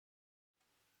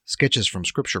Sketches from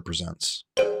Scripture presents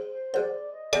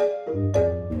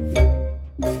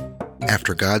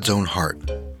After God's Own Heart,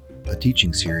 a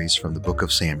teaching series from the Book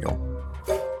of Samuel.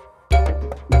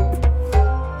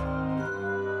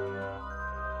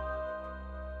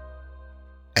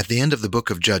 At the end of the book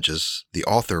of Judges, the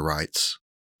author writes,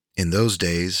 "In those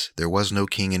days there was no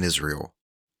king in Israel.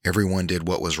 Everyone did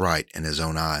what was right in his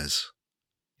own eyes."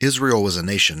 Israel was a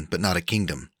nation, but not a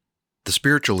kingdom. The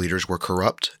spiritual leaders were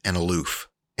corrupt and aloof,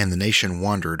 and the nation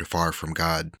wandered far from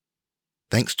God.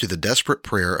 Thanks to the desperate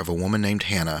prayer of a woman named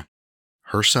Hannah,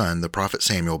 her son, the prophet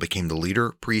Samuel, became the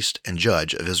leader, priest, and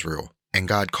judge of Israel, and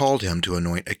God called him to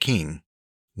anoint a king,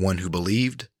 one who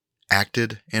believed,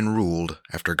 acted, and ruled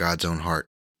after God's own heart.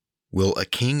 Will a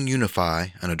king unify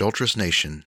an adulterous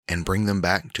nation and bring them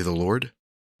back to the Lord?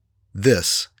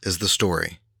 This is the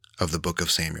story of the Book of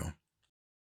Samuel.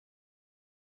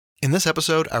 In this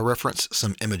episode, I reference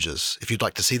some images. If you'd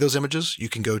like to see those images, you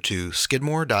can go to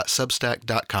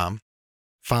skidmore.substack.com,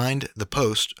 find the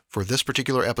post for this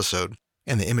particular episode,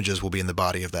 and the images will be in the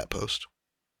body of that post.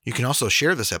 You can also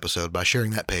share this episode by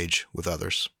sharing that page with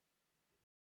others.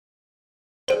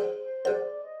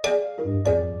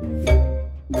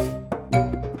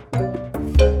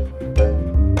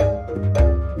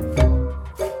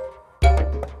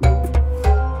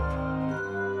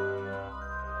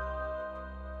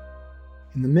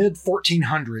 In the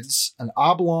mid-1400s, an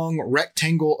oblong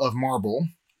rectangle of marble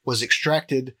was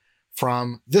extracted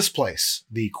from this place,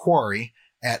 the quarry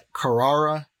at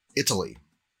Carrara, Italy.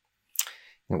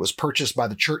 It was purchased by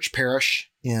the church parish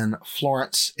in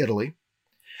Florence, Italy,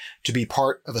 to be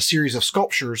part of a series of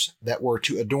sculptures that were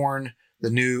to adorn the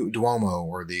new Duomo,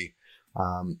 or the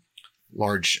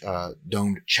large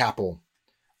domed chapel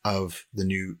of the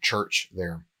new church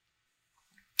there.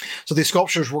 So these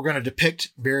sculptures were going to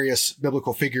depict various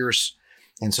biblical figures,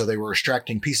 and so they were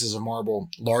extracting pieces of marble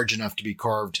large enough to be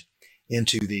carved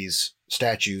into these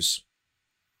statues.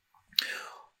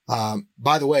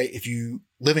 By the way, if you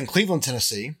live in Cleveland,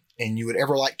 Tennessee, and you would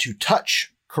ever like to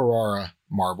touch Carrara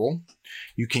marble,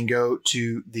 you can go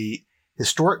to the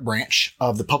historic branch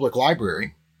of the public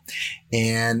library,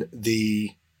 and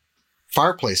the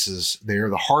fireplaces there,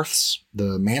 the hearths,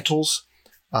 the mantles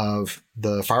of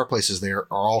the fireplaces there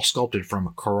are all sculpted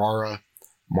from Carrara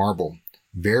marble.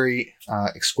 Very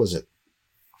exquisite.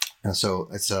 And so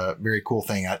it's a very cool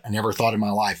thing. I never thought in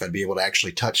my life I'd be able to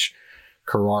actually touch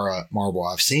Carrara marble.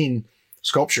 I've seen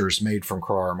sculptures made from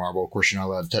Carrara marble. Of course, you're not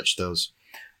allowed to touch those.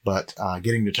 But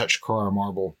getting to touch Carrara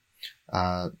marble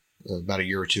about a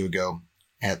year or two ago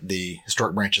at the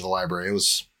historic branch of the library, it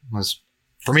was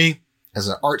for me, as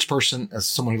an arts person, as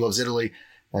someone who loves Italy,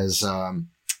 as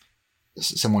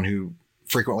someone who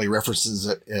frequently references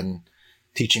it in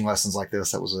teaching lessons like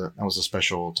this, that was a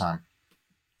special time.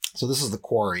 So this is the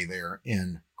quarry there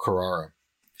in Carrara.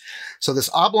 So this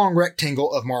oblong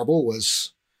rectangle of marble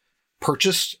was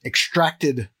purchased,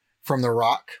 extracted from the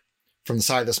rock, from the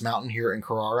side of this mountain here in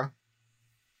Carrara.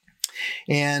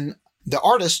 And the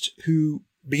artist who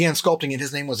began sculpting it,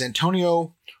 his name was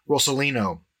Antonio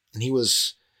Rossellino, and he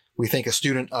was, we think, a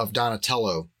student of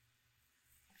Donatello.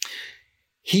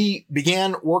 He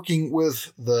began working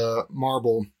with the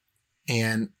marble,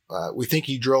 and we think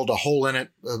he drilled a hole in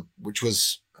it, which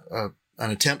was an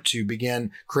attempt to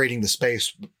begin creating the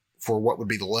space for what would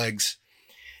be the legs.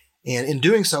 And in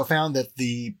doing so, found that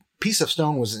the piece of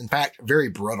stone was, in fact, very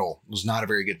brittle. It was not a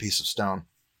very good piece of stone.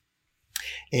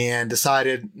 And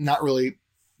decided not really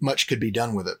much could be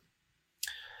done with it.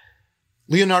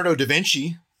 Leonardo da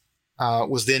Vinci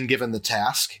was then given the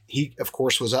task. He, of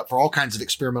course, was up for all kinds of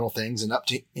experimental things and up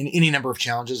to any number of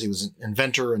challenges. He was an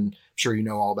inventor, and I'm sure you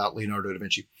know all about Leonardo da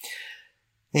Vinci.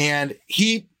 And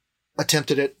he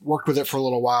attempted it, worked with it for a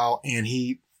little while, and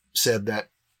he said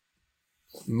that,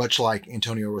 much like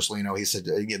Antonio Rossellino, he said,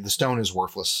 the stone is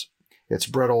worthless. It's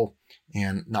brittle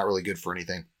and not really good for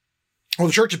anything. Well,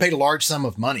 the church had paid a large sum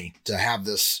of money to have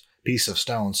this piece of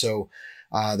stone, so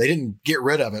they didn't get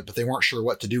rid of it, but they weren't sure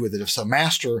what to do with it. If some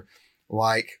master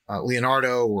like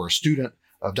Leonardo or a student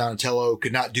of Donatello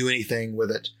could not do anything with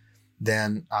it,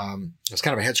 then it's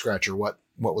kind of a head scratcher what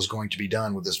was going to be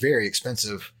done with this very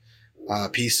expensive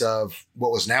piece of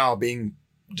what was now being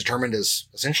determined as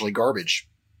essentially garbage.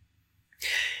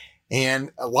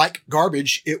 And like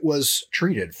garbage, it was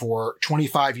treated for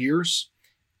 25 years.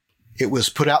 It was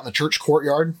put out in the church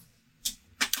courtyard,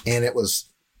 and it was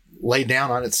laid down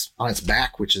on its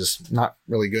back, which is not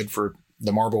really good for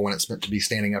the marble when it's meant to be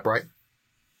standing upright.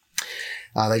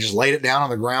 They just laid it down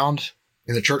on the ground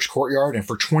in the church courtyard, and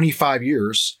for 25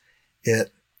 years,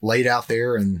 it laid out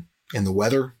there in the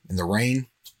weather, in the rain.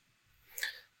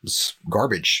 It was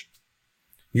garbage,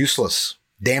 useless.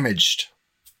 damaged.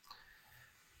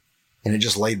 And it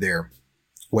just laid there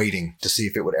waiting to see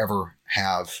if it would ever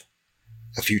have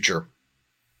a future.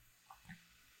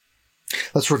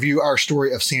 Let's review our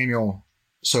story of Samuel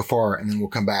so far, and then we'll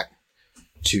come back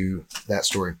to that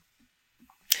story.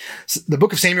 So the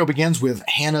book of Samuel begins with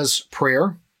Hannah's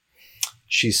prayer.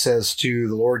 She says to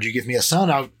the Lord, "You give me a son,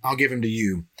 I'll give him to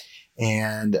you."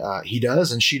 And he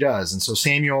does, and she does. And so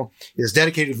Samuel is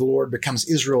dedicated to the Lord, becomes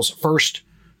Israel's first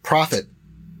prophet.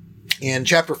 In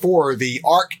chapter 4, the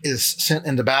ark is sent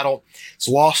into battle. It's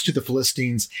lost to the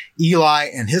Philistines. Eli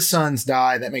and his sons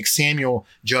die. That makes Samuel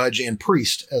judge and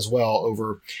priest as well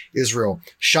over Israel.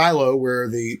 Shiloh, where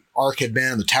the ark had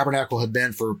been, the tabernacle had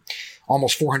been for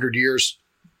almost 400 years,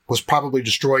 was probably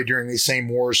destroyed during these same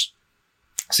wars.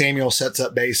 Samuel sets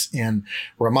up base in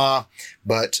Ramah,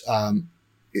 but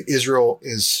Israel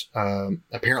is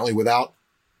apparently without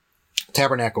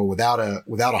tabernacle, without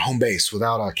a home base,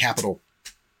 without a capital.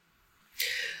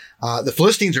 The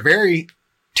Philistines are very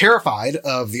terrified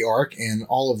of the ark and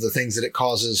all of the things that it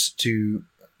causes to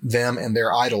them and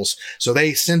their idols. So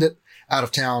they send it out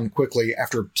of town quickly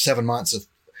after 7 months of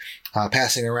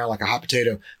passing around like a hot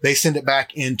potato. They send it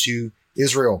back into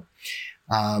Israel.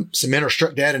 Some men are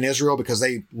struck dead in Israel because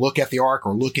they look at the ark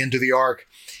or look into the ark.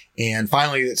 And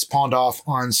finally, it's pawned off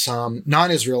on some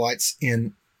non-Israelites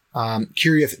in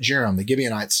Kiriath Jearim, the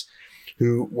Gibeonites,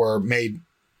 who were made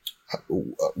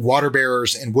water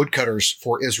bearers and woodcutters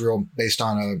for Israel based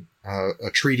on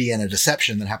a treaty and a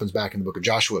deception that happens back in the book of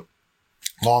Joshua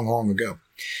long, long ago.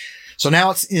 So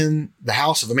now it's in the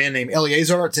house of a man named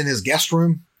Eleazar. It's in his guest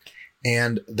room,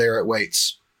 and there it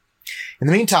waits. In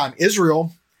the meantime,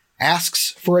 Israel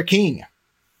asks for a king,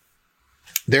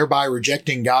 thereby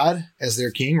rejecting God as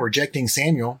their king, rejecting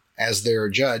Samuel as their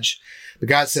judge. But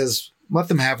God says, let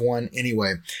them have one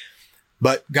anyway.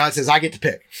 But God says, I get to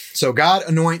pick. So God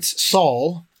anoints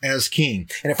Saul as king.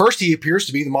 And at first he appears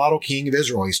to be the model king of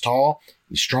Israel. He's tall,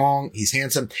 he's strong, he's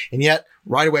handsome. And yet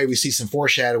right away we see some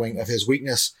foreshadowing of his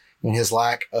weakness and his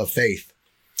lack of faith.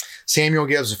 Samuel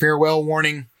gives a farewell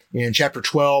warning in chapter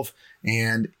 12,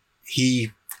 and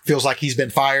he feels like he's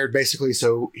been fired basically.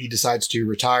 So he decides to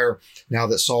retire now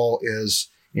that Saul is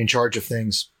in charge of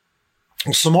things.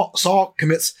 Saul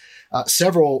commits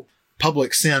several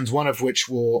public sins, one of which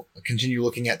we'll continue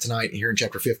looking at tonight here in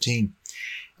chapter 15.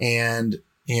 And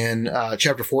in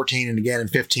chapter 14 and again in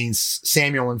 15,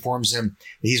 Samuel informs him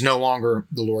that he's no longer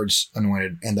the Lord's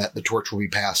anointed and that the torch will be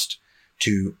passed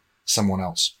to someone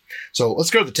else. So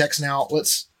let's go to the text now.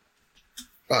 Let's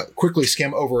quickly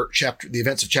skim over the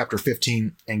events of chapter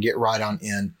 15 and get right on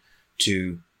in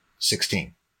to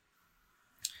 16.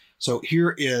 So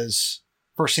here is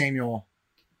 1 Samuel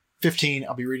 15.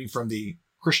 I'll be reading from the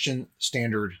Christian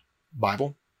Standard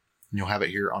Bible, and you'll have it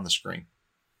here on the screen.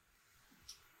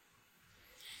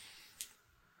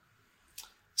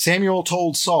 Samuel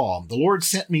told Saul, "The Lord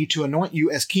sent me to anoint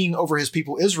you as king over his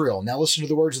people Israel. Now listen to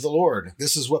the words of the Lord.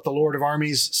 This is what the Lord of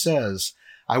armies says.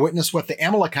 I witnessed what the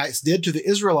Amalekites did to the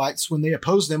Israelites when they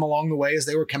opposed them along the way as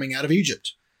they were coming out of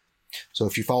Egypt." So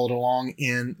if you followed along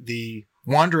in the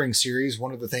Wandering series,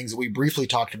 one of the things that we briefly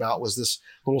talked about was this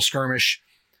little skirmish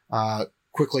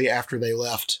quickly after they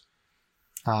left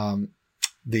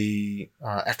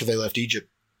Egypt,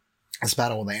 this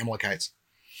battle with the Amalekites.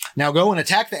 "Now go and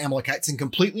attack the Amalekites and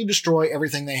completely destroy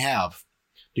everything they have.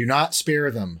 Do not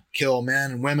spare them. Kill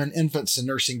men and women, infants and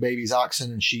nursing babies,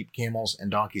 oxen and sheep, camels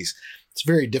and donkeys." It's a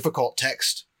very difficult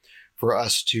text for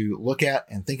us to look at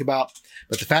and think about.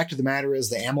 But the fact of the matter is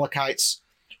the Amalekites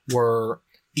were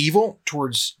evil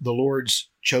towards the Lord's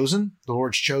chosen. The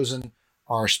Lord's chosen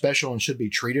are special and should be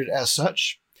treated as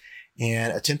such,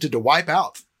 and attempted to wipe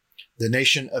out the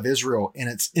nation of Israel in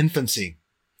its infancy.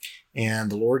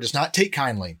 And the Lord does not take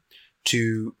kindly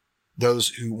to those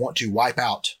who want to wipe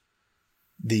out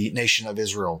the nation of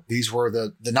Israel. These were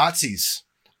the Nazis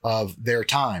of their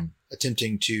time,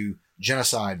 attempting to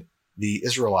genocide the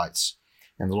Israelites.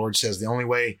 And the Lord says the only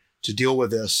way to deal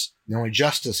with this, the only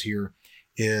justice here,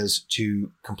 is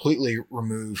to completely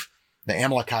remove the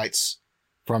Amalekites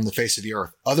from the face of the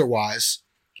earth. Otherwise,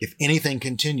 if anything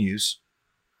continues,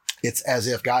 it's as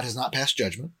if God has not passed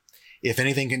judgment. If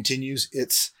anything continues,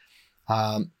 it's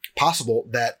possible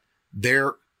that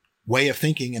their way of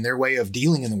thinking and their way of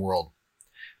dealing in the world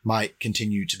might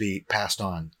continue to be passed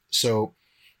on. So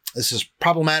this is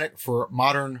problematic for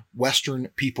modern Western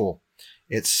people.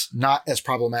 It's not as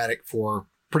problematic for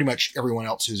pretty much everyone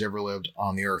else who's ever lived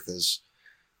on the earth.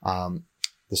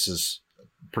 This is a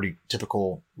pretty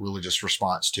typical religious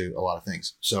response to a lot of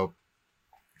things. So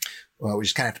we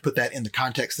just kind of have to put that in the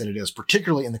context that it is,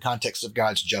 particularly in the context of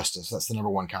God's justice. That's the number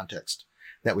one context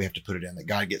that we have to put it in, that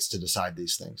God gets to decide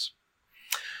these things.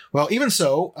 Well, even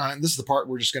so, this is the part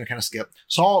we're just going to kind of skip.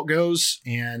 Saul goes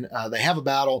and they have a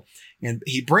battle, and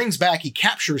he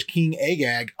captures King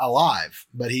Agag alive,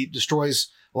 but he destroys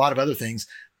a lot of other things.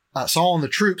 Saul and the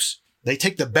troops, they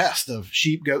take the best of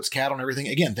sheep, goats, cattle, and everything.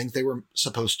 Again, things they were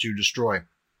supposed to destroy.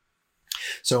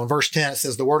 So in verse 10, it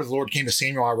says, the word of the Lord came to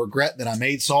Samuel. I regret that I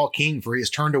made Saul king, for he has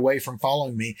turned away from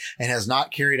following me and has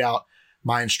not carried out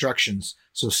my instructions.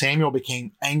 So Samuel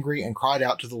became angry and cried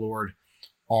out to the Lord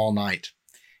all night.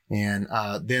 And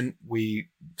then we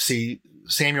see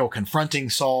Samuel confronting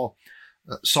Saul.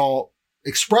 Saul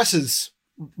expresses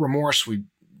remorse.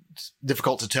 It's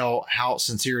difficult to tell how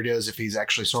sincere it is, if he's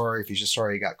actually sorry, if he's just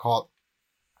sorry he got caught.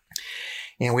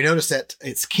 And we notice that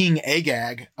it's King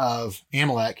Agag of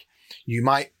Amalek. You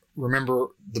might remember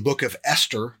the book of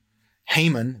Esther.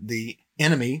 Haman, the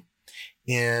enemy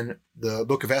in the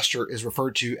book of Esther, is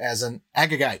referred to as an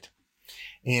Agagite.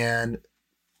 And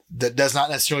that does not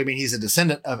necessarily mean he's a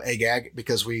descendant of Agag,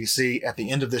 because we see at the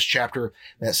end of this chapter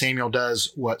that Samuel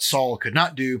does what Saul could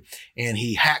not do, and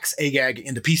he hacks Agag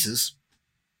into pieces.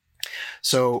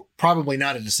 So probably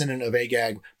not a descendant of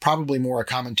Agag, probably more a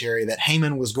commentary that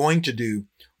Haman was going to do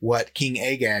what King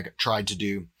Agag tried to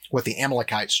do, what the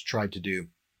Amalekites tried to do.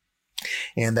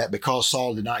 And that because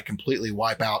Saul did not completely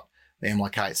wipe out the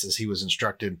Amalekites as he was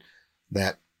instructed,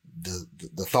 that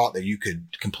the thought that you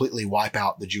could completely wipe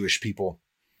out the Jewish people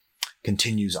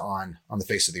continues on the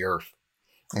face of the earth.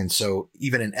 And so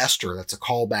even in Esther, that's a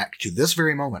callback to this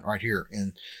very moment right here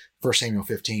in 1 Samuel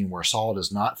 15, where Saul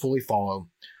does not fully follow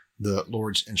the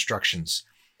Lord's instructions.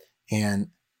 And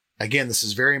again, this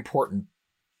is very important.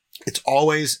 It's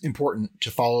always important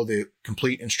to follow the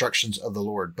complete instructions of the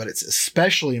Lord, but it's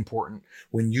especially important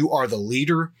when you are the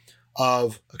leader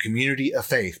of a community of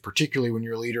faith, particularly when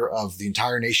you're a leader of the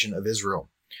entire nation of Israel.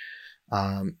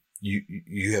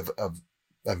 You have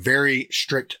a very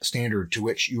strict standard to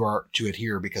which you are to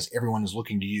adhere, because everyone is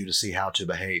looking to you to see how to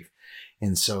behave.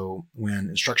 And so when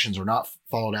instructions are not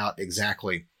followed out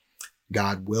exactly,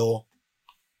 God will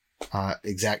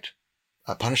exact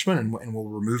punishment and will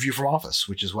remove you from office,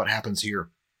 which is what happens here.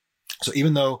 So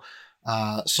even though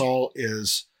Saul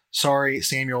is sorry,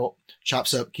 Samuel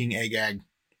chops up King Agag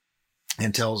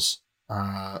and tells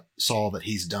Saul that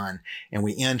he's done. And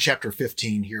we end chapter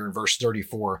 15 here in verse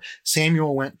 34.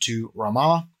 Samuel went to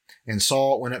Ramah, and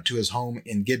Saul went up to his home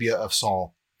in Gibeah of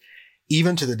Saul.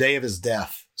 Even to the day of his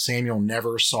death, Samuel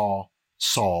never saw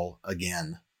Saul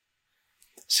again.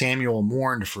 Samuel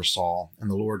mourned for Saul, and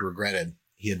the Lord regretted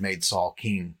he had made Saul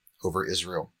king over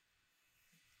Israel.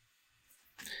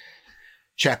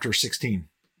 Chapter 16.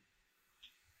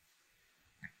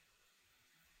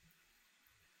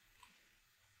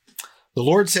 The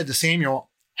Lord said to Samuel,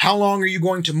 how long are you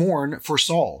going to mourn for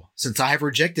Saul, since I have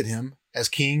rejected him as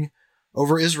king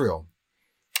over Israel?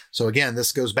 So again,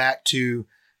 this goes back to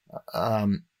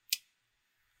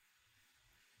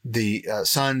the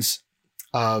sons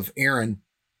of Aaron,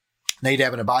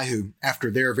 Nadab and Abihu,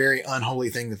 after their very unholy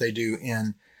thing that they do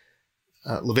in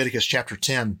Leviticus chapter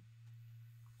 10.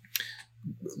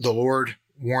 The Lord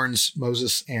warns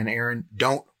Moses and Aaron,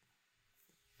 don't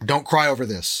cry over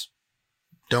this.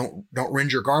 Don't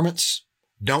rend your garments.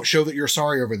 Don't show that you're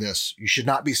sorry over this. You should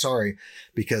not be sorry,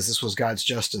 because this was God's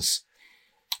justice.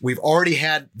 We've already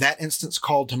had that instance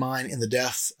called to mind in the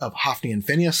death of Hophni and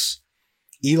Phinehas,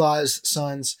 Eli's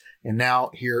sons. And now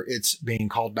here it's being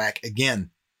called back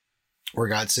again, where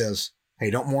God says, hey,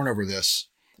 don't mourn over this,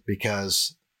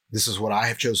 because this is what I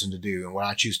have chosen to do, and what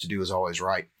I choose to do is always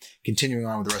right. Continuing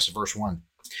on with the rest of verse 1.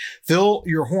 Fill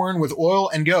your horn with oil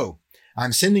and go.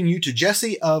 I'm sending you to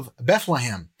Jesse of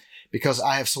Bethlehem, because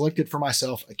I have selected for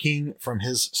myself a king from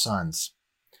his sons.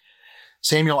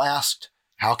 Samuel asked,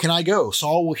 how can I go?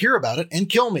 Saul will hear about it and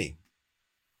kill me.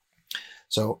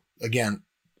 So again,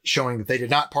 showing that they did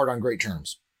not part on great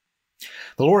terms.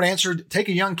 The Lord answered, take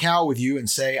a young cow with you and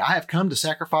say, I have come to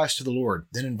sacrifice to the Lord.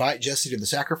 Then invite Jesse to the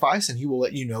sacrifice, and he will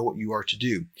let you know what you are to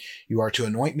do. You are to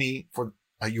anoint for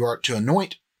me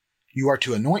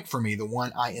the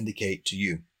one I indicate to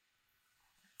you.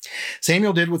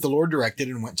 Samuel did what the Lord directed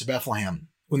and went to Bethlehem.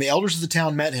 When the elders of the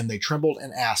town met him, they trembled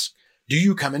and asked, do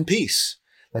you come in peace?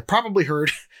 They probably heard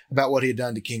about what he had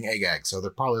done to King Agag, so they're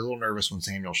probably a little nervous when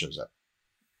Samuel shows up.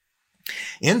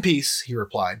 In peace, he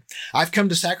replied, I've come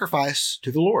to sacrifice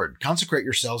to the Lord. Consecrate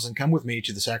yourselves and come with me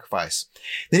to the sacrifice.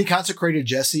 Then he consecrated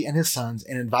Jesse and his sons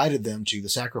and invited them to the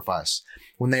sacrifice.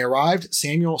 When they arrived,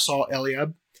 Samuel saw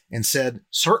Eliab and said,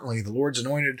 certainly the Lord's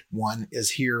anointed one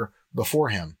is here before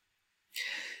him.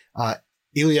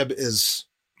 Eliab is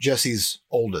Jesse's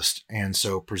oldest, and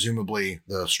so presumably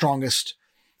the strongest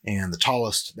and the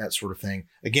tallest, that sort of thing.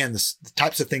 Again, the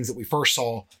types of things that we first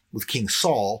saw with King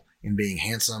Saul in being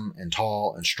handsome and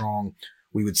tall and strong,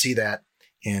 we would see that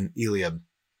in Eliab.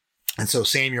 And so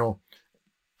Samuel,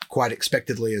 quite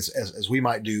expectedly, as we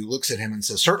might do, looks at him and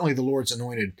says, certainly the Lord's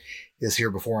anointed is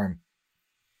here before him.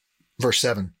 Verse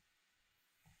 7.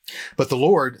 But the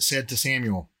Lord said to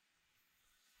Samuel,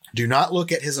 do not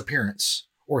look at his appearance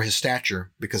or his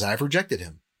stature, because I have rejected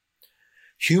him.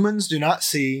 Humans do not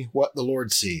see what the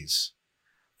Lord sees,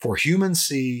 for humans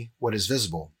see what is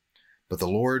visible, but the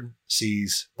Lord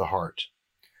sees the heart.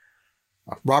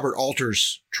 Robert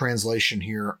Alter's translation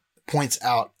here points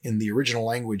out in the original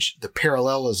language the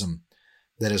parallelism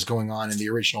that is going on in the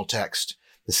original text.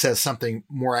 It says something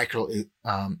more accurately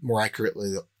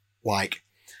like,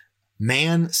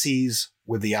 man sees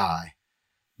with the eye,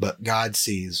 but God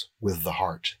sees with the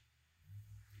heart.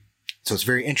 So it's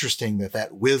very interesting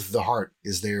that with the heart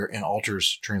is there in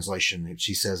Alter's translation, which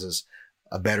he says is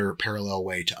a better parallel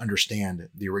way to understand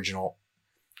the original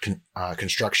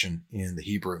construction in the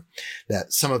Hebrew.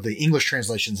 That some of the English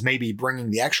translations may be bringing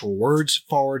the actual words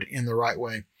forward in the right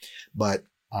way, but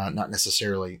not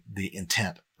necessarily the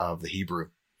intent of the Hebrew.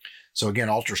 So again,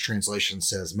 Alter's translation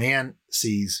says, man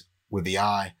sees with the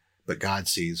eye, but God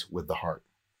sees with the heart.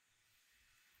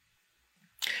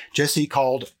 Jesse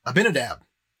called Abinadab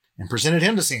and presented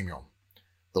him to Samuel.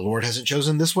 The Lord hasn't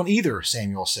chosen this one either,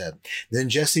 Samuel said. Then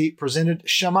Jesse presented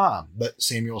Shammah, but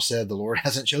Samuel said, the Lord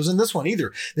hasn't chosen this one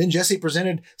either. Then Jesse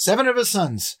presented 7 of his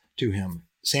sons to him.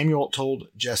 Samuel told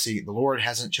Jesse, the Lord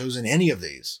hasn't chosen any of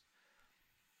these.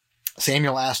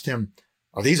 Samuel asked him,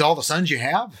 are these all the sons you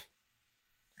have?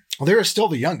 Well, there is still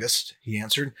the youngest, he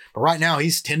answered, but right now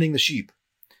he's tending the sheep.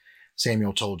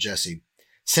 Samuel told Jesse,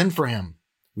 send for him.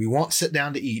 We won't sit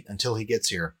down to eat until he gets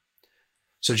here.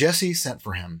 So Jesse sent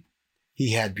for him.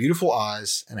 He had beautiful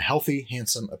eyes and a healthy,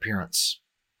 handsome appearance.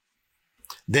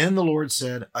 Then the Lord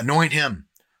said, anoint him,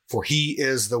 for he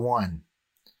is the one.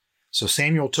 So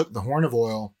Samuel took the horn of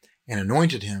oil and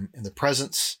anointed him in the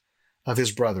presence of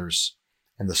his brothers.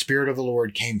 And the Spirit of the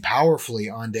Lord came powerfully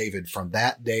on David from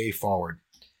that day forward.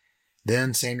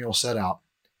 Then Samuel set out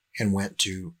and went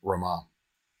to Ramah.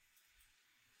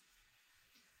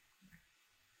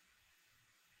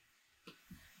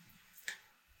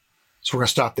 So we're going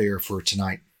to stop there for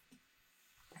tonight.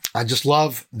 I just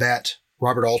love that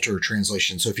Robert Alter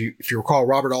translation. So if you recall,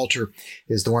 Robert Alter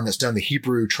is the one that's done the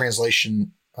Hebrew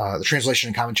translation, the translation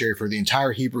and commentary for the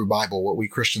entire Hebrew Bible, what we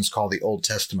Christians call the Old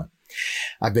Testament.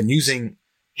 I've been using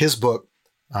his book,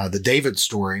 The David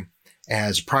Story,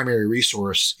 as a primary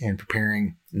resource in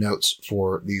preparing notes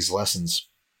for these lessons.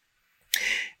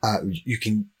 You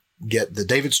can get the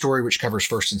David Story, which covers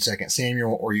 1st and 2nd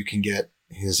Samuel, or you can get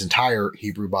his entire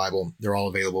Hebrew Bible. They're all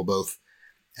available both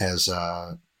as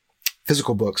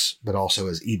physical books, but also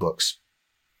as ebooks.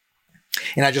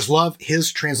 And I just love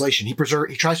his translation. He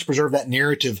tries to preserve that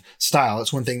narrative style.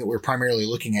 That's one thing that we're primarily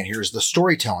looking at here is the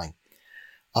storytelling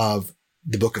of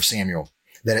the book of Samuel,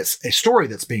 that it's a story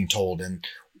that's being told, and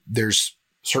there's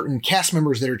certain cast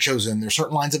members that are chosen. There's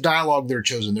certain lines of dialogue that are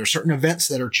chosen. There's certain events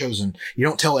that are chosen. You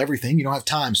don't tell everything. You don't have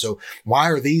time. So why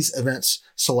are these events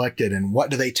selected? And what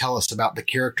do they tell us about the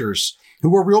characters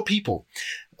who are real people?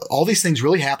 All these things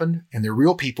really happened and they're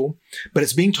real people, but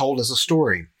it's being told as a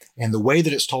story. And the way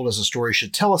that it's told as a story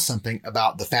should tell us something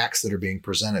about the facts that are being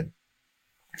presented.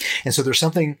 And so there's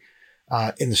something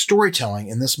in the storytelling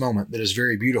in this moment that is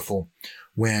very beautiful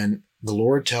when the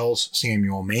Lord tells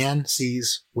Samuel, man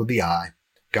sees with the eye,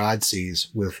 God sees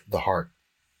with the heart.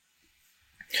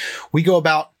 We go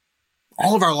about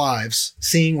all of our lives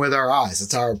seeing with our eyes.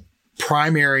 It's our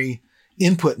primary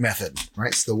input method,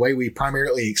 right? It's the way we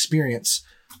primarily experience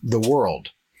the world.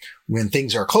 When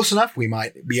things are close enough, we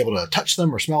might be able to touch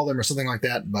them or smell them or something like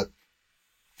that. But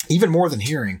even more than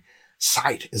hearing,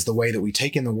 sight is the way that we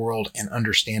take in the world and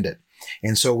understand it.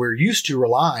 And so we're used to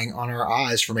relying on our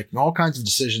eyes for making all kinds of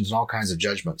decisions and all kinds of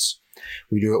judgments.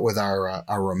 We do it with our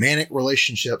romantic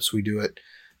relationships. We do it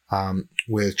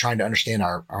with trying to understand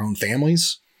our own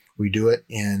families. We do it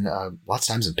in lots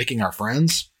of times in picking our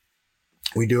friends.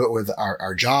 We do it with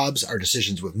our jobs, our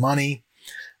decisions with money,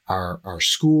 our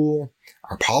school,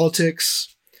 our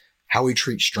politics, how we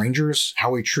treat strangers,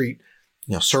 how we treat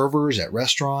servers at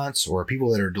restaurants or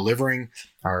people that are delivering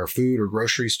our food or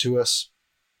groceries to us.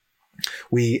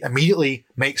 We immediately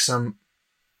make some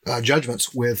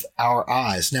judgments with our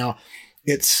eyes. Now,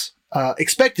 it's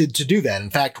expected to do that. In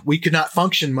fact, we could not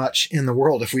function much in the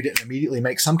world if we didn't immediately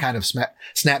make some kind of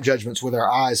snap judgments with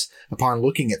our eyes upon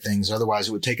looking at things. Otherwise,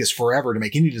 it would take us forever to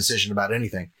make any decision about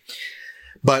anything.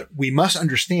 But we must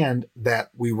understand that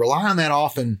we rely on that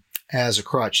often as a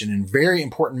crutch. And in very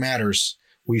important matters,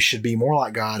 we should be more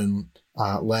like God and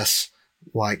less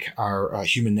like our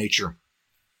human nature.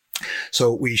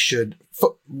 So we should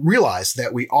realize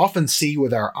that we often see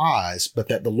with our eyes, but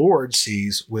that the Lord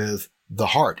sees with the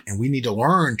heart. And we need to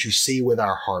learn to see with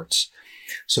our hearts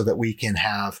so that we can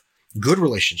have good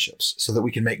relationships, so that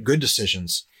we can make good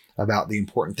decisions about the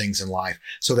important things in life,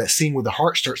 so that seeing with the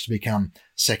heart starts to become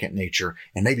second nature.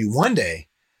 And maybe one day,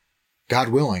 God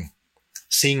willing,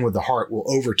 seeing with the heart will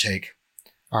overtake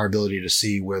our ability to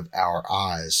see with our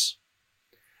eyes.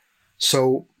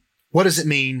 So what does it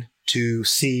mean to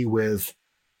see with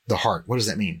the heart? What does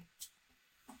that mean?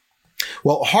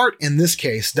 Well, heart in this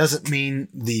case doesn't mean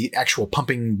the actual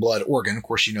pumping blood organ. Of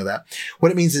course, you know that.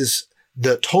 What it means is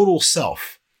the total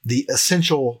self, the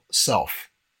essential self.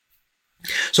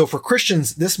 So for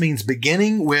Christians, this means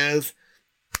beginning with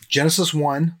Genesis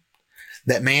 1,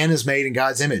 that man is made in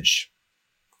God's image.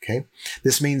 Okay.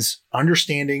 This means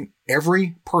understanding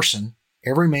every person,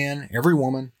 every man, every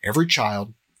woman, every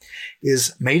child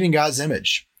is made in God's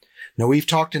image. Now, we've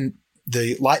talked in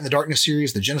the Light and the Darkness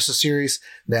series, the Genesis series,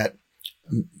 that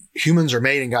humans are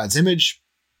made in God's image,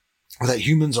 that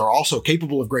humans are also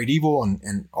capable of great evil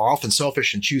and are often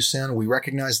selfish and choose sin. We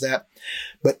recognize that.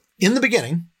 But in the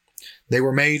beginning, they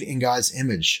were made in God's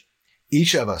image.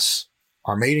 Each of us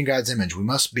are made in God's image. We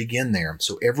must begin there.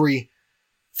 So every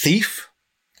thief,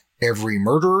 every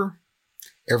murderer,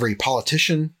 every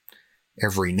politician,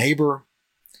 every neighbor,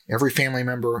 every family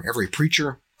member, every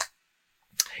preacher,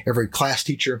 every class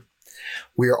teacher,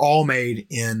 we are all made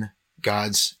in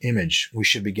God's image. We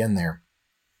should begin there.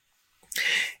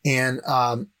 And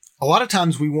a lot of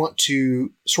times we want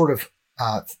to sort of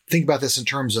think about this in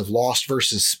terms of lost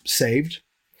versus saved.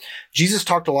 Jesus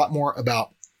talked a lot more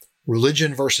about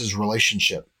religion versus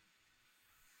relationship.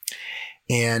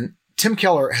 And Tim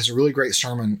Keller has a really great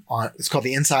sermon on, it's called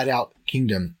The Inside Out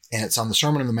Kingdom, and it's on the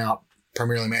Sermon on the Mount,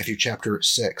 primarily Matthew chapter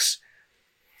 6.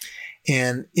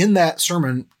 And in that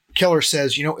sermon, Keller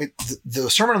says, the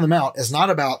Sermon on the Mount is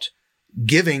not about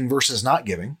giving versus not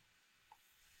giving.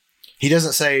 He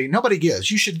doesn't say, nobody gives,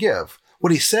 you should give.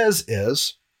 What he says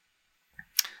is,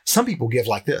 some people give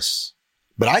like this,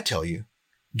 but I tell you,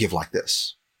 give like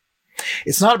this.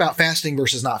 It's not about fasting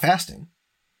versus not fasting.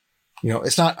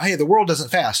 It's not, hey, the world doesn't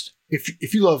fast.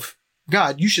 If you love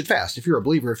God, you should fast. If you're a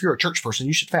believer, if you're a church person,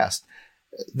 you should fast.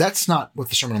 That's not what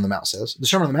the Sermon on the Mount says. The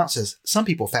Sermon on the Mount says, some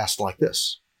people fast like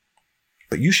this,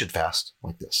 but you should fast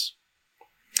like this.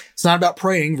 It's not about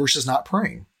praying versus not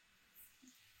praying.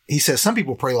 He says, some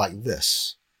people pray like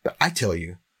this, but I tell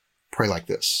you, pray like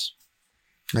this.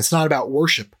 And it's not about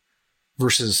worship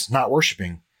versus not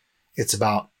worshiping. It's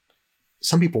about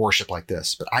some people worship like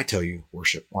this, but I tell you,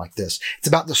 worship like this. It's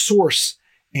about the source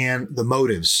and the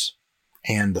motives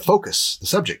and the focus, the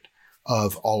subject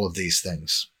of all of these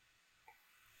things.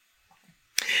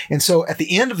 And so at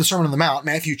the end of the Sermon on the Mount,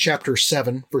 Matthew chapter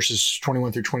 7, verses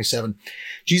 21 through 27,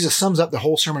 Jesus sums up the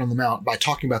whole Sermon on the Mount by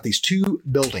talking about these two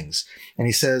buildings. And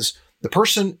he says, the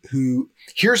person who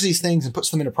hears these things and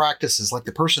puts them into practice is like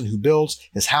the person who builds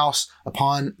his house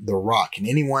upon the rock. And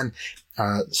anyone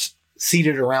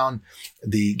seated around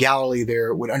the Galilee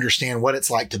there would understand what it's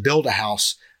like to build a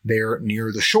house there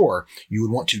near the shore. You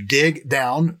would want to dig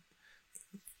down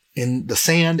in the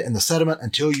sand and the sediment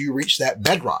until you reach that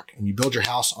bedrock, and you build your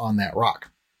house on that rock.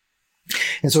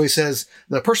 And so he says,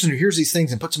 the person who hears these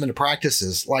things and puts them into practice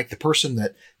is like the person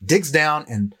that digs down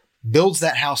and builds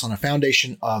that house on a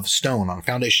foundation of stone, on a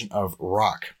foundation of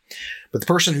rock. But the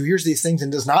person who hears these things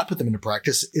and does not put them into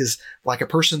practice is like a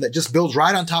person that just builds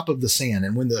right on top of the sand.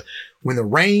 And when the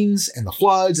rains and the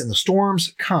floods and the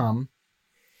storms come,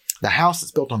 the house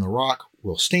that's built on the rock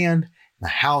will stand, and the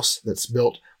house that's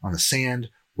built on the sand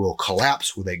will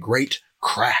collapse with a great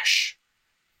crash.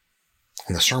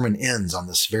 And the sermon ends on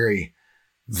this very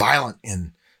violent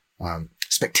and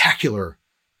spectacular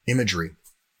imagery.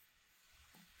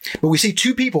 But we see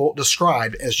two people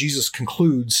described as Jesus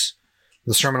concludes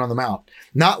the Sermon on the Mount.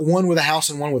 Not one with a house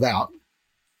and one without.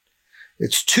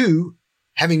 It's two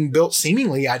having built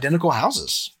seemingly identical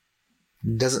houses.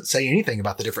 It doesn't say anything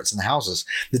about the difference in the houses.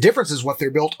 The difference is what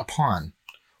they're built upon.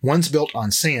 One's built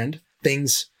on sand,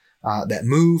 things that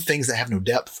move, things that have no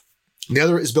depth. And the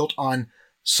other is built on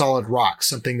solid rock,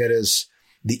 something that is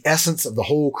the essence of the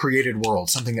whole created world,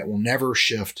 something that will never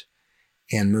shift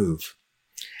and move.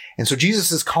 And so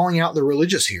Jesus is calling out the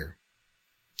religious here.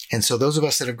 And so those of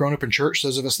us that have grown up in church,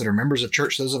 those of us that are members of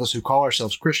church, those of us who call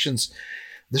ourselves Christians,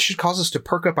 this should cause us to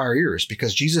perk up our ears,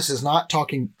 because Jesus is not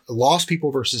talking lost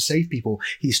people versus saved people.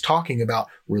 He's talking about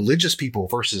religious people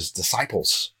versus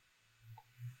disciples.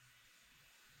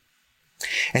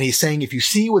 And he's saying, if you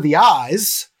see with the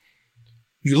eyes,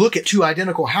 You look at two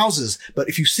identical houses, but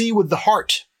if you see with the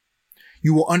heart,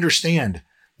 you will understand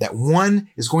that one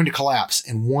is going to collapse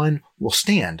and one will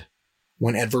stand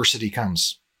when adversity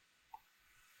comes.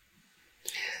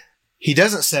 He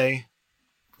doesn't say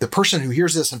the person who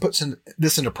hears this and puts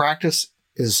this into practice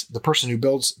is the person who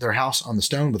builds their house on the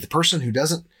stone, but the person who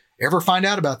doesn't ever find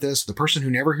out about this, the person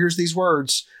who never hears these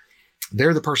words,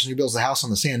 they're the person who builds the house on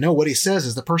the sand. No, what he says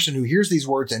is the person who hears these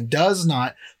words and does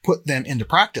not put them into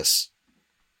practice.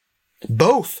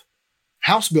 Both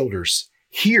house builders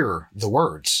hear the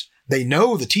words. They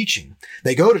know the teaching.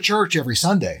 They go to church every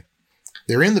Sunday.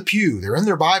 They're in the pew. They're in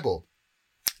their Bible.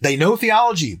 They know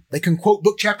theology. They can quote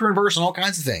book, chapter, and verse and all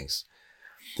kinds of things.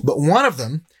 But one of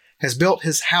them has built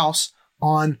his house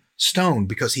on stone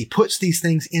because he puts these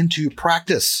things into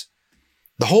practice.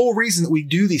 The whole reason that we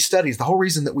do these studies, the whole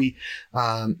reason that we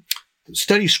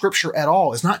study Scripture at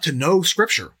all is not to know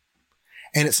Scripture.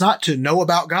 And it's not to know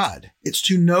about God. It's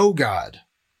to know God.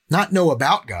 Not know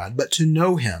about God, but to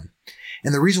know Him.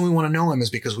 And the reason we want to know Him is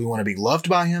because we want to be loved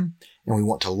by Him, and we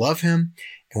want to love Him,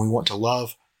 and we want to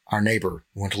love our neighbor.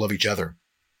 We want to love each other.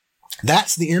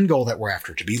 That's the end goal that we're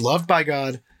after, to be loved by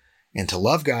God and to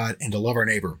love God and to love our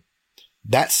neighbor.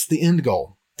 That's the end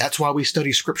goal. That's why we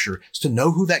study Scripture, is to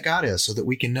know who that God is so that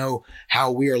we can know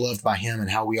how we are loved by Him and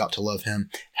how we ought to love Him,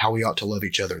 how we ought to love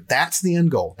each other. That's the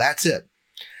end goal. That's it.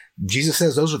 Jesus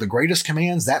says those are the greatest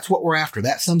commands. That's what we're after.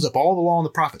 That sums up all the law and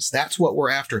the prophets. That's what we're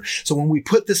after. So when we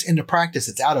put this into practice,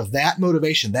 it's out of that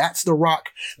motivation. That's the rock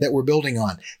that we're building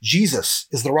on. Jesus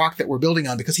is the rock that we're building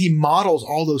on because He models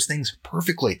all those things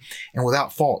perfectly and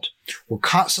without fault. We're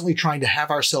constantly trying to have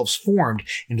ourselves formed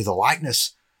into the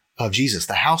likeness of Jesus.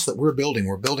 The house that we're building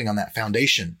on that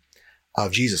foundation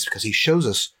of Jesus because He shows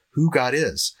us who God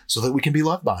is so that we can be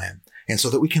loved by Him and so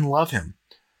that we can love Him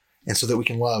and so that we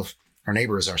can love our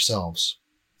neighbor as ourselves.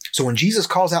 So when Jesus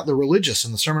calls out the religious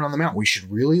in the Sermon on the Mount, we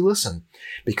should really listen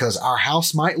because our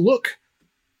house might look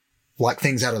like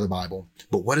things out of the Bible,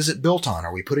 but what is it built on?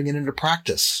 Are we putting it into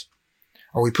practice?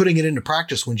 Are we putting it into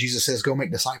practice when Jesus says, go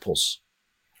make disciples?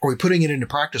 Are we putting it into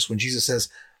practice when Jesus says,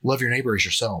 love your neighbor as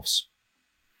yourselves?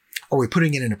 Are we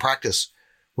putting it into practice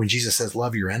when Jesus says,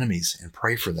 love your enemies and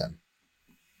pray for them?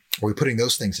 Are we putting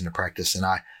those things into practice? And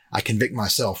I convict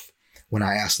myself when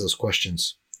I ask those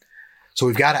questions. So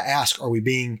we've got to ask, are we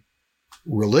being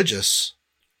religious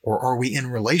or are we in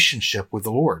relationship with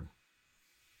the Lord?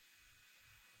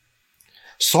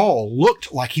 Saul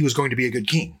looked like he was going to be a good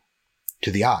king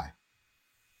to the eye.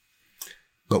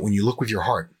 But when you look with your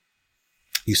heart,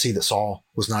 you see that Saul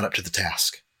was not up to the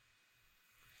task.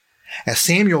 As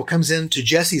Samuel comes into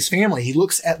Jesse's family, he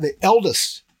looks at the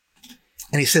eldest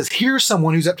and he says, here's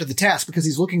someone who's up to the task because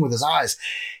he's looking with his eyes.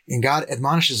 And God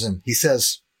admonishes him. He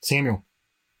says, Samuel,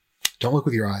 don't look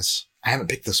with your eyes. I haven't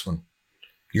picked this one.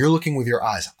 You're looking with your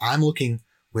eyes. I'm looking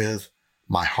with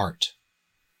my heart.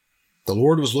 The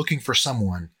Lord was looking for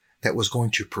someone that was going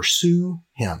to pursue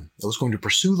Him, that was going to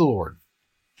pursue the Lord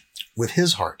with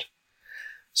his heart.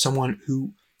 Someone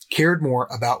who cared more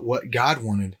about what God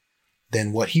wanted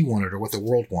than what he wanted or what the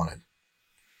world wanted.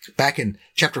 Back in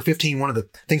chapter 15, one of the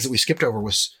things that we skipped over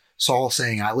was Saul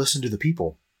saying, I listen to the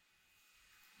people.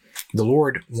 The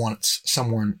Lord wants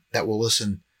someone that will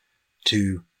listen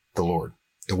to the Lord,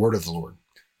 the word of the Lord,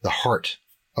 the heart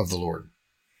of the Lord.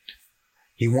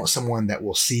 He wants someone that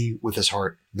will see with his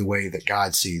heart the way that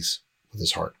God sees with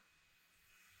his heart.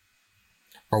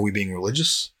 Are we being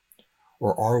religious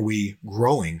or are we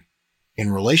growing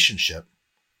in relationship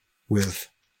with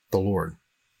the Lord?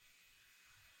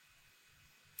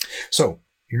 So,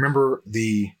 you remember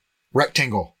the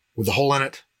rectangle with the hole in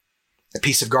it? A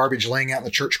piece of garbage laying out in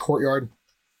the church courtyard?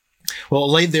 Well,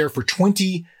 it laid there for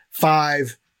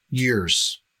 25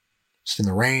 years. It's in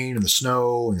the rain and the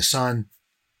snow and the sun.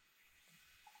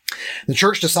 The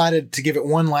church decided to give it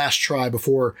one last try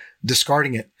before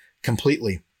discarding it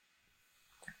completely.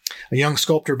 A young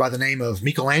sculptor by the name of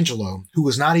Michelangelo, who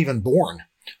was not even born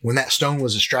when that stone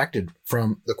was extracted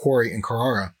from the quarry in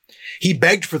Carrara, he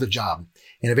begged for the job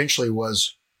and eventually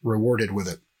was rewarded with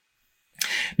it.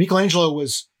 Michelangelo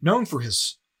was known for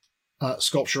his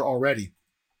sculpture already.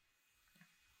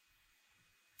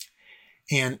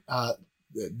 And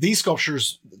these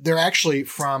sculptures, they're actually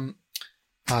from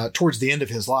towards the end of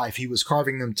his life. He was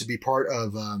carving them to be part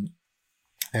of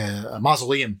a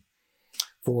mausoleum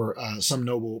for some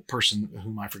noble person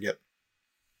whom I forget.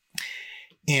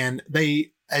 And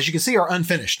they, as you can see, are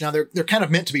unfinished. Now, they're kind of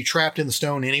meant to be trapped in the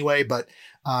stone anyway, but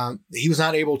he was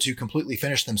not able to completely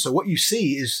finish them. So what you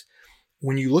see is,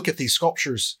 when you look at these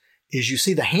sculptures, is you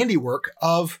see the handiwork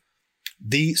of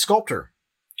the sculptor.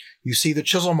 You see the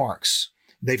chisel marks.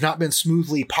 They've not been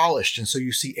smoothly polished, and so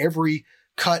you see every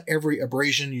cut every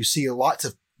abrasion. You see lots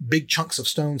of big chunks of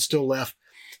stone still left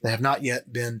that have not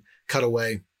yet been cut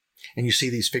away. And you see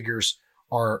these figures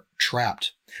are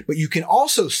trapped. But you can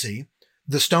also see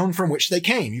the stone from which they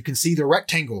came. You can see the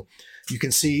rectangle. You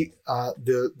can see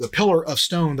the pillar of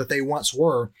stone that they once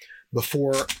were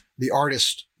before the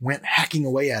artist went hacking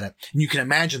away at it. And you can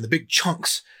imagine the big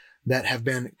chunks that have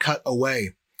been cut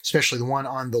away, especially the one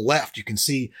on the left. You can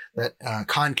see that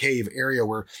concave area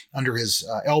where under his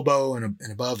elbow and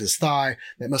above his thigh,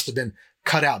 that must have been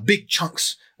cut out. Big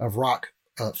chunks of rock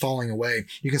falling away.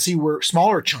 You can see where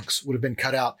smaller chunks would have been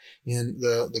cut out in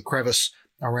the crevice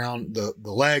around the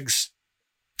legs,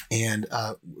 and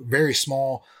very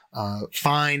small,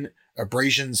 fine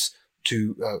abrasions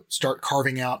to start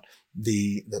carving out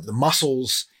the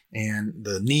muscles and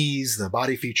the knees, the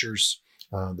body features,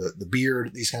 the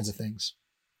beard, these kinds of things.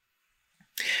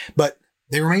 But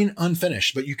they remain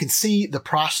unfinished, but you can see the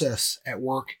process at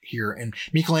work here. And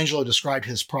Michelangelo described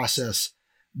his process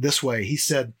this way. He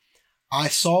said, "I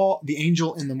saw the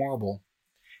angel in the marble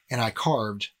and I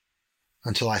carved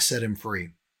until I set him free."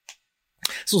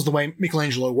 This was the way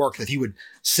Michelangelo worked, that he would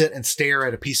sit and stare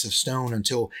at a piece of stone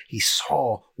until he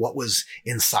saw what was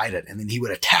inside it. And then he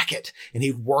would attack it and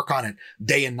he'd work on it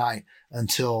day and night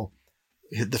until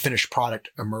the finished product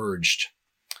emerged.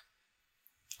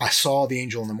 "I saw the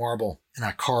angel in the marble and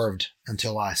I carved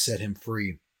until I set him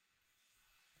free."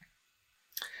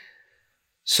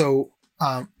 So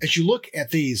as you look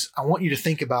at these, I want you to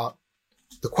think about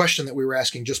the question that we were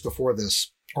asking just before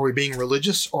this. Are we being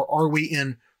religious, or are we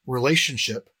in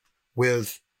relationship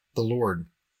with the Lord?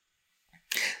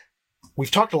 We've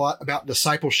talked a lot about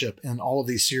discipleship in all of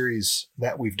these series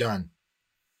that we've done.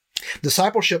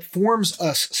 Discipleship forms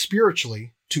us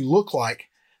spiritually to look like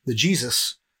the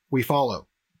Jesus we follow.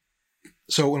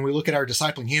 So when we look at our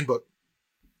discipling handbook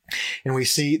and we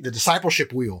see the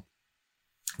discipleship wheel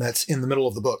that's in the middle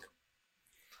of the book,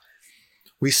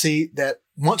 we see that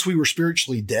once we were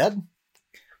spiritually dead,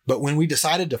 but when we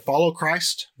decided to follow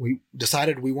Christ, we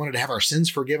decided we wanted to have our sins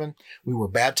forgiven. We were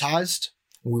baptized.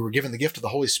 We were given the gift of the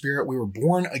Holy Spirit. We were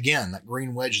born again. That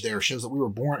green wedge there shows that we were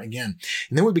born again.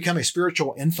 And then we become a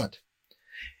spiritual infant.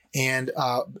 And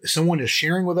someone is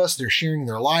sharing with us. They're sharing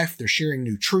their life. They're sharing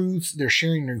new truths. They're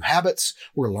sharing new habits.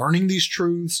 We're learning these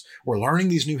truths. We're learning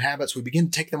these new habits. We begin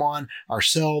to take them on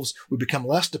ourselves. We become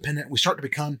less dependent. We start to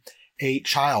become a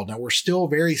child. Now, we're still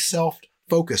very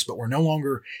self-focused, but we're no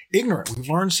longer ignorant. We've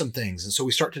learned some things. And so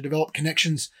we start to develop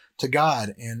connections to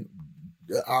God and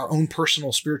our own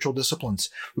personal spiritual disciplines.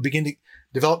 We begin to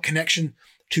develop connection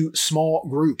to small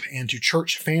group and to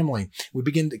church family. We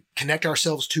begin to connect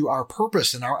ourselves to our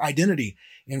purpose and our identity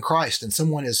in Christ. And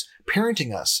someone is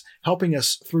parenting us, helping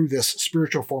us through this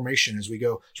spiritual formation as we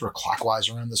go sort of clockwise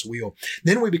around this wheel.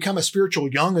 Then we become a spiritual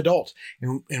young adult,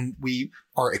 and we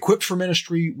are equipped for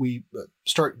ministry. We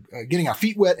start getting our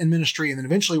feet wet in ministry, and then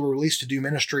eventually we're released to do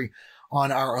ministry on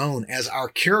our own as our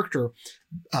character,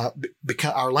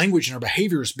 our language and our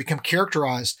behaviors become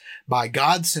characterized by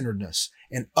God-centeredness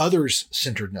and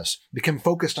others-centeredness, become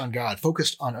focused on God,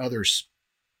 focused on others.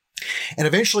 And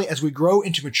eventually, as we grow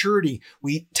into maturity,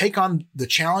 we take on the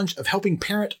challenge of helping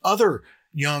parent other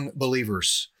young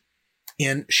believers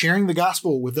in sharing the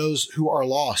gospel with those who are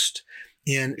lost,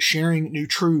 in sharing new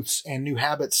truths and new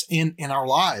habits in our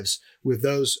lives with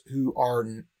those who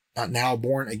are now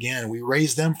born again. We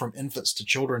raise them from infants to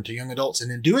children to young adults.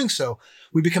 And in doing so,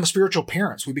 we become spiritual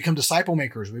parents. We become disciple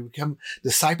makers. We become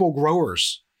disciple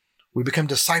growers. We become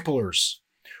disciplers.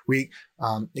 We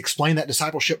explain that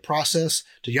discipleship process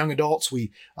to young adults.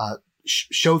 We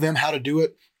show them how to do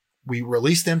it. We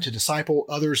release them to disciple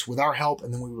others with our help,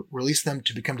 and then we release them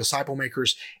to become disciple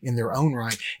makers in their own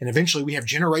right. And eventually we have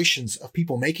generations of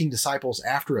people making disciples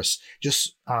after us.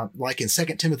 Just like in 2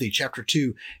 Timothy chapter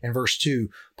 2 and verse 2,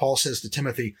 Paul says to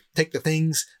Timothy, "Take the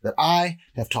things that I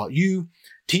have taught you,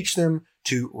 teach them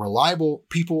to reliable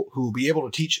people who will be able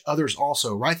to teach others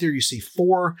also." Right there you see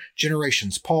 4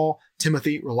 generations: Paul,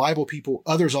 Timothy, reliable people,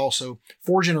 others also,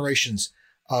 4 generations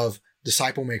of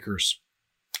disciple makers.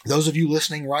 Those of you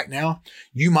listening right now,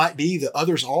 you might be the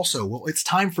others also. Well, it's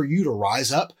time for you to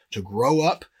rise up, to grow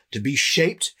up, to be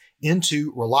shaped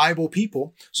into reliable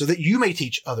people so that you may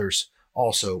teach others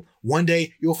also. One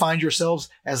day you'll find yourselves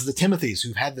as the Timothys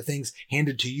who've had the things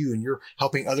handed to you, and you're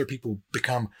helping other people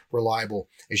become reliable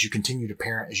as you continue to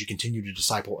parent, as you continue to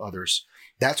disciple others.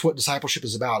 That's what discipleship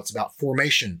is about. It's about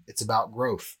formation. It's about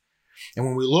growth. And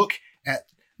when we look at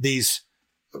these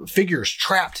figures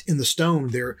trapped in the stone,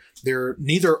 they're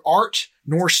neither art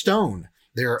nor stone.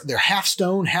 They're half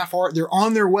stone, half art. They're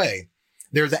on their way.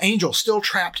 They're the angel still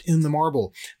trapped in the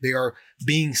marble. They are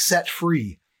being set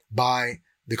free by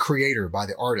the creator, by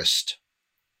the artist.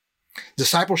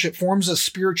 Discipleship forms us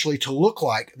spiritually to look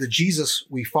like the Jesus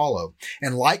we follow.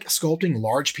 And like sculpting,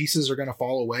 large pieces are going to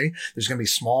fall away. There's going to be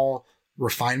small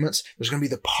refinements. There's going to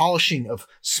be the polishing of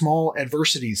small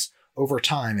adversities over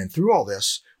time. And through all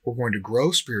this, we're going to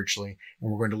grow spiritually, and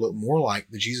we're going to look more like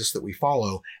the Jesus that we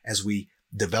follow as we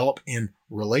develop in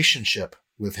relationship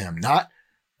with him. Not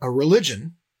a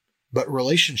religion, but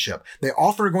relationship. They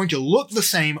often are going to look the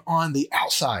same on the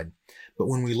outside, but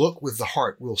when we look with the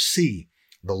heart, we'll see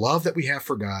the love that we have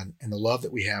for God and the love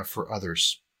that we have for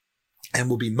others. And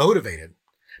we'll be motivated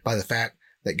by the fact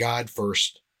that God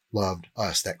first loved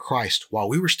us, that Christ, while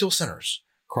we were still sinners,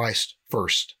 Christ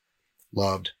first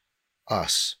loved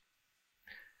us.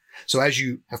 So as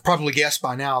you have probably guessed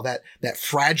by now, that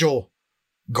fragile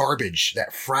garbage,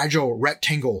 that fragile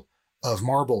rectangle of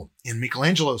marble in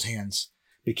Michelangelo's hands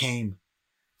became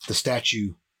the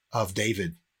statue of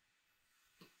David.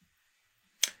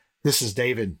 This is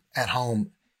David at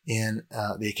home in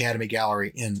the Academy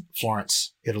Gallery in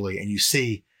Florence, Italy. And you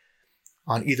see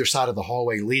on either side of the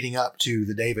hallway leading up to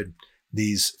the David,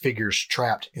 these figures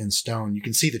trapped in stone. You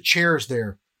can see the chairs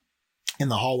there in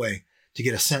the hallway to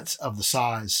get a sense of the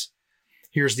size.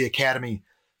 Here's the Academy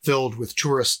filled with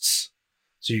tourists,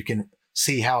 so you can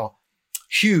see how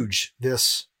huge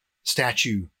this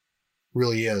statue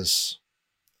really is.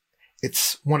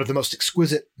 It's one of the most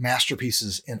exquisite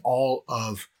masterpieces in all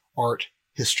of art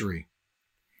history.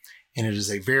 And it is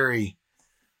a very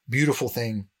beautiful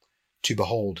thing to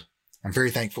behold. I'm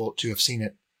very thankful to have seen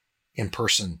it in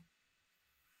person.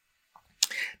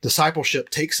 Discipleship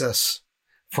takes us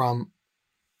from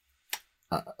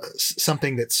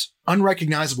something that's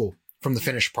unrecognizable from the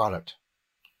finished product.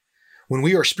 When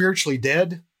we are spiritually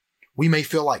dead, we may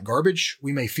feel like garbage.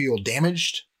 We may feel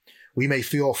damaged. We may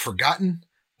feel forgotten,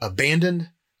 abandoned,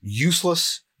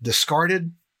 useless,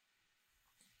 discarded.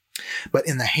 But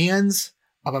in the hands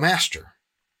of a master,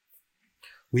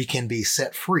 we can be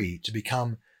set free to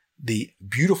become the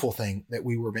beautiful thing that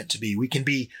we were meant to be. We can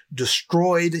be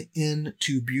destroyed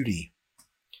into beauty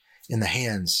in the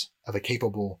hands of a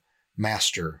capable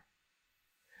master,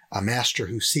 a master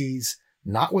who sees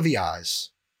not with the eyes,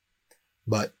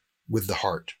 but with the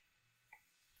heart.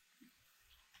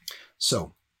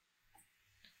 So,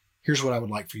 here's what I would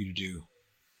like for you to do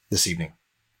this evening.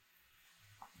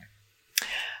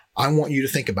 I want you to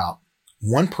think about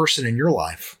one person in your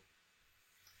life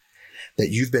that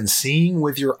you've been seeing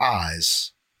with your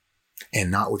eyes and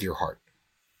not with your heart.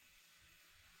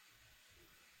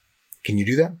 Can you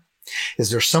do that? Is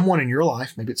there someone in your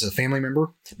life, maybe it's a family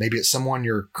member, maybe it's someone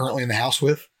you're currently in the house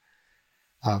with,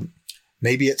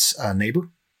 maybe it's a neighbor,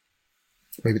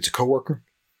 maybe it's a coworker,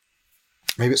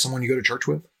 maybe it's someone you go to church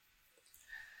with,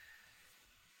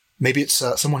 maybe it's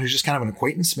someone who's just kind of an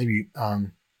acquaintance, maybe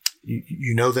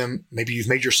you know them, maybe you've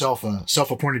made yourself a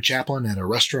self-appointed chaplain at a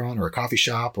restaurant or a coffee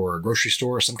shop or a grocery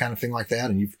store or some kind of thing like that,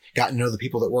 and you've gotten to know the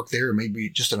people that work there, or maybe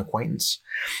just an acquaintance.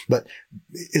 But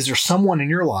is there someone in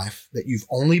your life that you've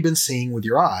only been seeing with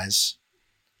your eyes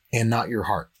and not your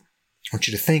heart? I want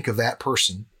you to think of that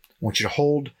person. I want you to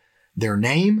hold their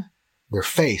name, their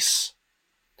face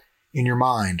in your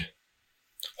mind.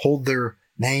 Hold their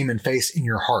name and face in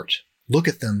your heart. Look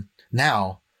at them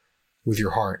now with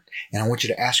your heart. And I want you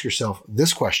to ask yourself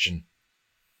this question: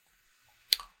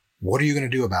 what are you going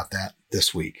to do about that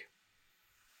this week?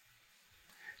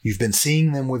 You've been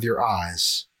seeing them with your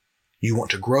eyes. You want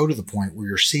to grow to the point where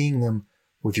you're seeing them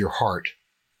with your heart.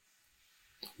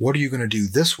 What are you going to do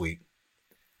this week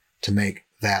to make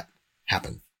that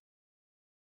happen?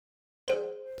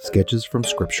 Sketches from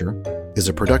Scripture is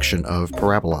a production of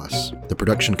Parabolas, the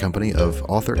production company of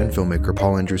author and filmmaker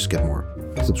Paul Andrew Skidmore.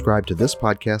 Subscribe to this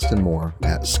podcast and more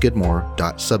at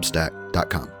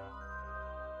skidmore.substack.com.